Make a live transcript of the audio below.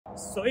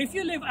So if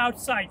you live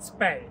outside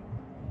Spain,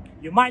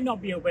 you might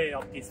not be aware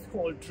of this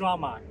whole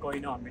drama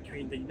going on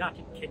between the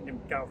United Kingdom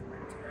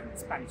government and the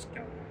Spanish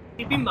government.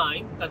 Keep in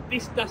mind that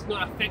this does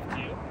not affect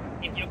you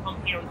if you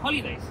come here on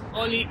holidays,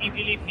 only if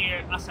you live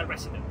here as a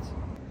resident.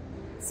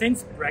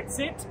 Since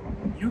Brexit,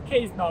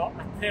 UK is now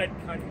a third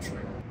country.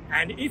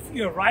 And if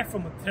you arrive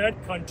from a third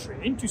country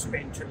into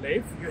Spain to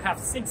live, you have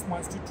 6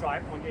 months to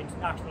drive on your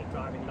international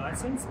driving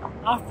license.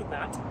 After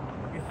that,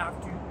 you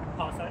have to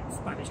pass a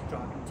Spanish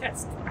driving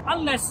test.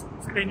 Unless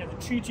Spain has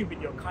a treaty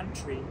with your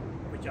country,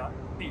 which are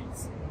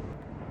these.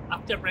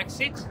 After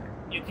Brexit,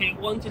 UK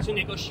wanted to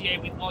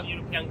negotiate with all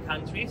European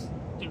countries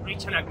to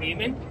reach an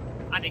agreement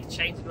and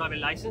exchange driving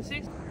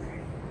licenses.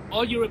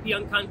 All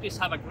European countries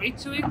have agreed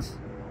to it,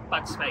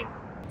 but Spain.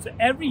 So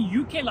every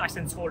UK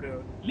license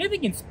holder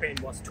living in Spain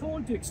was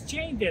told to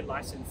exchange their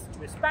license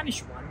to a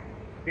Spanish one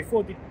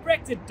before the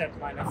Brexit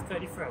deadline of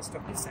 31st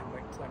of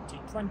December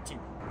 2020.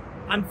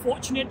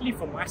 Unfortunately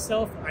for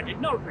myself, I did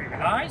not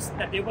realize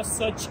that there was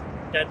such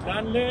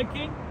deadline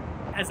lurking,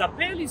 as I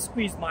barely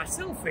squeezed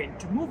myself in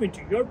to move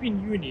into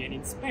European Union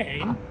in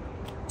Spain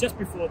just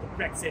before the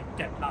Brexit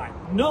deadline.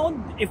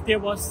 Known if there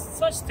was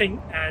such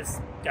thing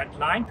as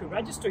deadline to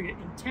register your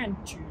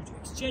intent to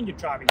exchange your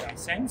driving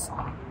license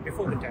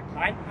before the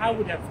deadline, I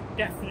would have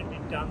definitely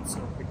done so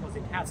because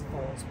it has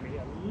caused me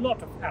a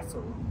lot of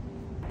hassle.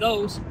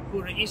 Those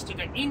who registered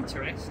their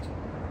interest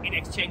in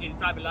exchanging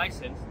driving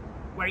license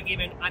were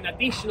given an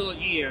additional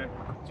year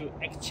to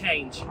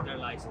exchange their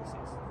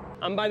licenses.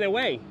 And by the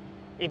way,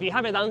 if you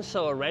haven't done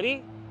so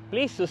already,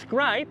 please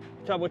subscribe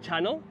to our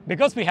channel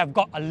because we have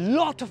got a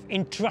lot of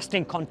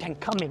interesting content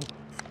coming.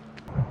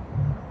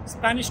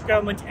 Spanish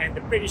government and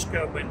the British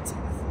government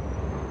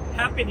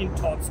have been in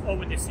talks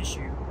over this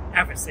issue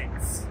ever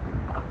since.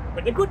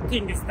 But the good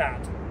thing is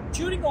that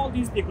during all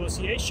these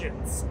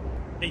negotiations,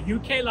 the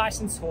UK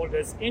license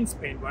holders in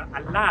Spain were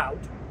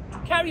allowed to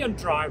carry on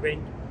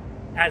driving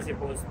as it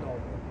was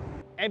normal.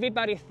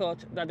 Everybody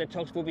thought that the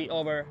talks would be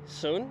over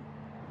soon,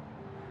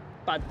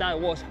 but that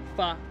was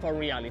far from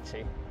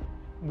reality.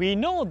 We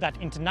know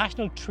that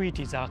international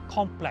treaties are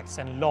complex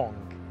and long,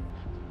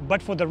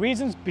 but for the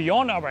reasons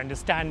beyond our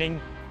understanding,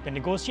 the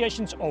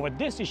negotiations over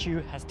this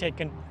issue has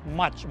taken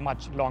much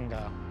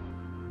longer.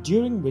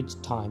 During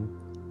which time,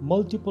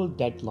 multiple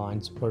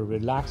deadlines were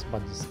relaxed by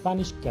the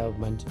Spanish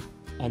government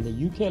and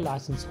the UK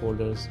license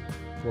holders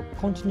were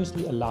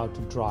continuously allowed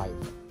to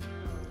drive.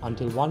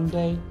 Until one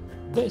day,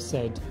 they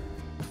said,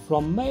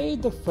 from May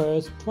the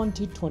 1st,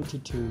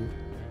 2022,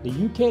 the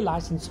UK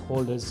license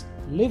holders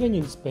living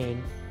in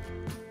Spain.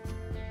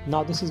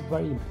 Now this is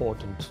very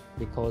important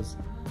because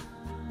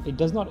it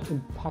does not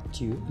impact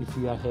you if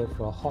you are here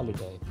for a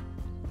holiday.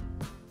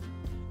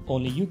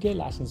 Only UK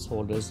license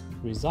holders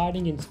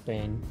residing in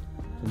Spain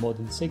for more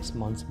than 6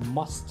 months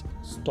must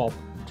stop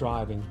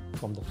driving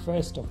from the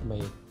 1st of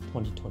May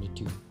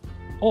 2022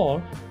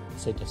 or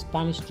sit a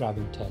Spanish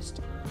driving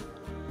test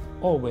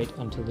or wait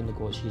until the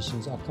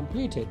negotiations are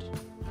completed.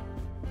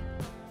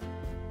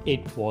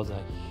 It was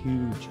a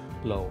huge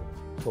blow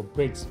for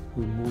Brits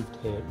who moved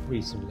here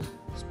recently.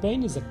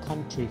 Spain is a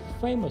country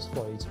famous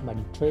for its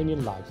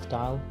Mediterranean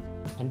lifestyle,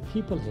 and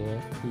people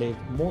here live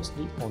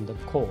mostly on the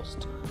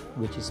coast,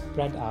 which is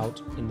spread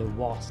out in the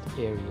vast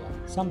area.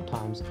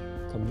 Sometimes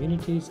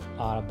communities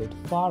are a bit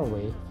far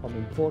away from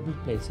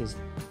important places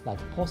like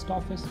a post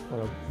office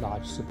or a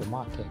large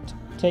supermarket.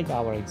 Take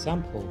our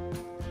example.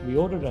 We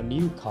ordered a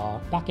new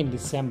car back in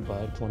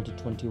December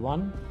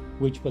 2021,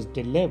 which was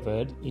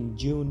delivered in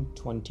June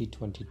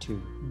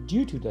 2022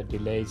 due to the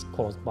delays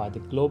caused by the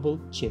global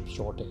chip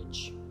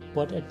shortage.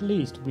 But at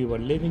least we were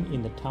living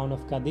in the town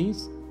of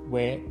Cadiz,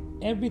 where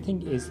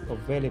everything is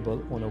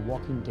available on a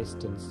walking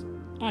distance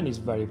and is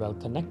very well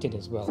connected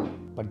as well.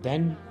 But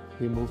then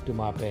we moved to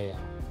Marbella,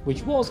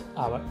 which was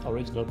our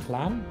original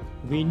plan.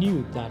 We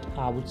knew that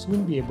I would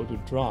soon be able to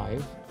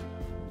drive,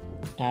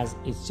 as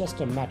it's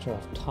just a matter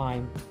of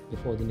time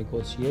before the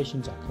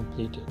negotiations are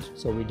completed.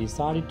 So we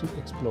decided to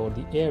explore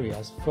the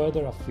areas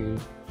further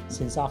afield,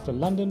 since after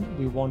London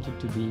we wanted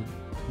to be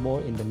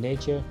more in the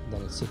nature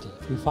than a city.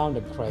 We found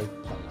a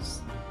great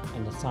place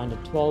and assigned a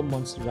 12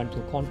 months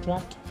rental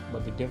contract,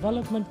 but the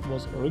development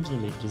was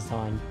originally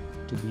designed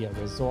to be a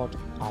resort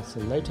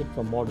isolated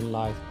from modern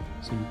life,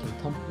 so you can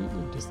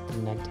completely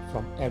disconnect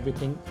from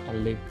everything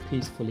and live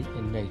peacefully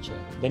in nature.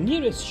 The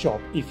nearest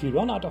shop, if you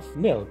run out of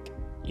milk,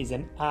 is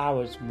an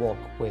hour's walk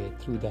away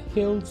through the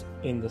hills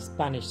in the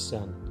Spanish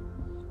sun.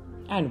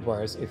 And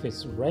worse if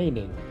it's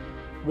raining,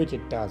 which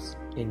it does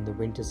in the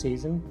winter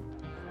season.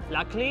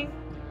 Luckily,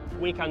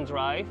 we can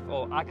drive,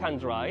 or I can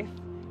drive,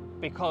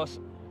 because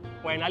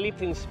when I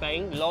lived in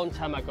Spain a long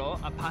time ago,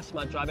 I passed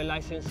my driving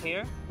license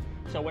here.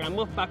 So when I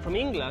moved back from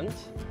England,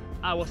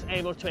 I was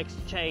able to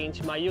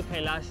exchange my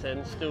UK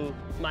license to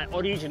my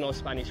original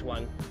Spanish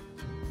one.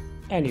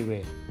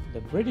 Anyway, the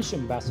British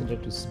ambassador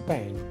to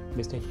Spain,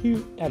 Mr.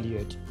 Hugh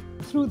Elliott,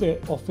 through their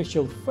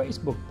official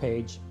Facebook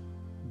page,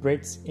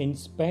 Brits in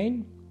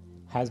Spain,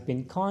 has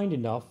been kind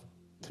enough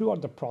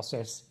throughout the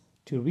process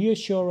to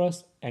reassure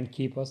us and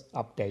keep us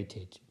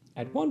updated.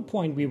 At one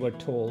point, we were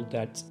told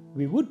that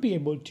we would be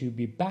able to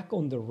be back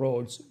on the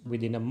roads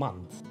within a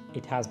month.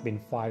 It has been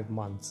 5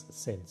 months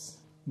since.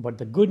 But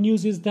the good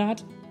news is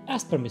that,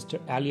 as per Mr.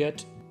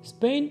 Elliott,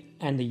 Spain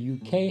and the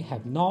UK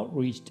have now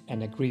reached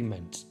an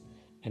agreement.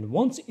 And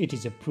once it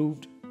is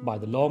approved by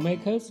the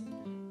lawmakers,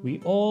 we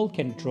all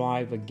can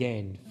drive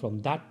again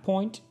from that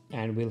point,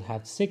 and we'll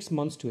have 6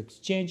 months to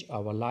exchange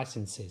our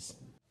licenses.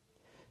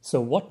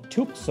 So what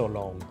took so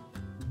long?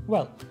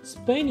 Well,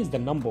 Spain is the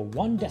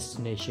 #1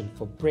 destination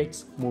for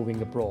Brits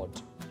moving abroad,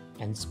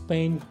 and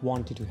Spain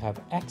wanted to have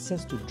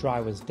access to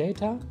drivers'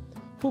 data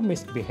who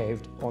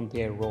misbehaved on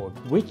their road,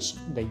 which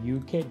the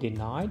UK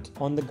denied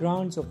on the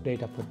grounds of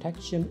data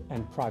protection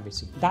and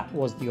privacy. That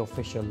was the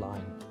official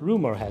line.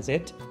 Rumour has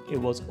it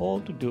was all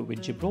to do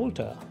with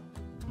Gibraltar.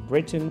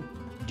 Britain,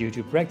 due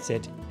to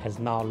Brexit, has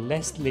now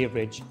less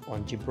leverage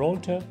on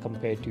Gibraltar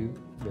compared to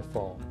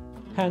before.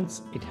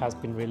 Hence, it has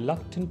been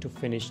reluctant to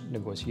finish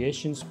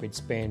negotiations with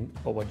Spain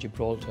over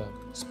Gibraltar.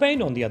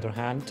 Spain, on the other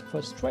hand,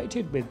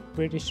 frustrated with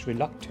British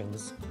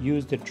reluctance,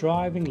 used the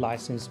driving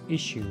license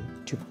issue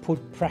to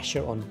put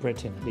pressure on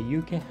Britain. The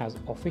UK has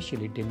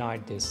officially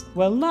denied this.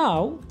 Well,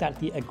 now that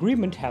the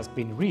agreement has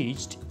been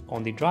reached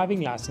on the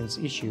driving license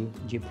issue,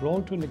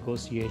 Gibraltar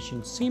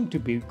negotiations seem to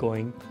be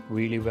going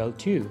really well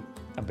too.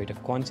 A bit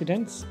of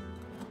coincidence?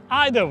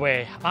 Either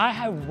way, I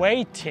have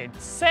waited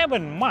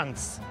 7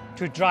 months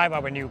to drive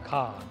our new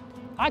car.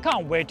 I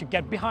can't wait to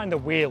get behind the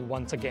wheel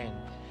once again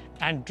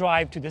and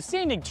drive to the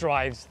scenic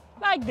drives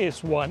like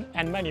this one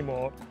and many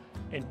more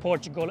in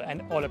Portugal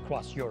and all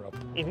across Europe.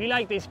 If you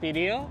like this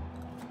video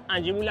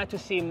and you would like to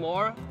see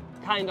more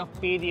kind of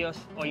videos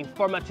or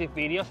informative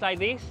videos like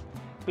this,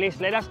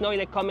 please let us know in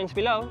the comments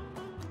below.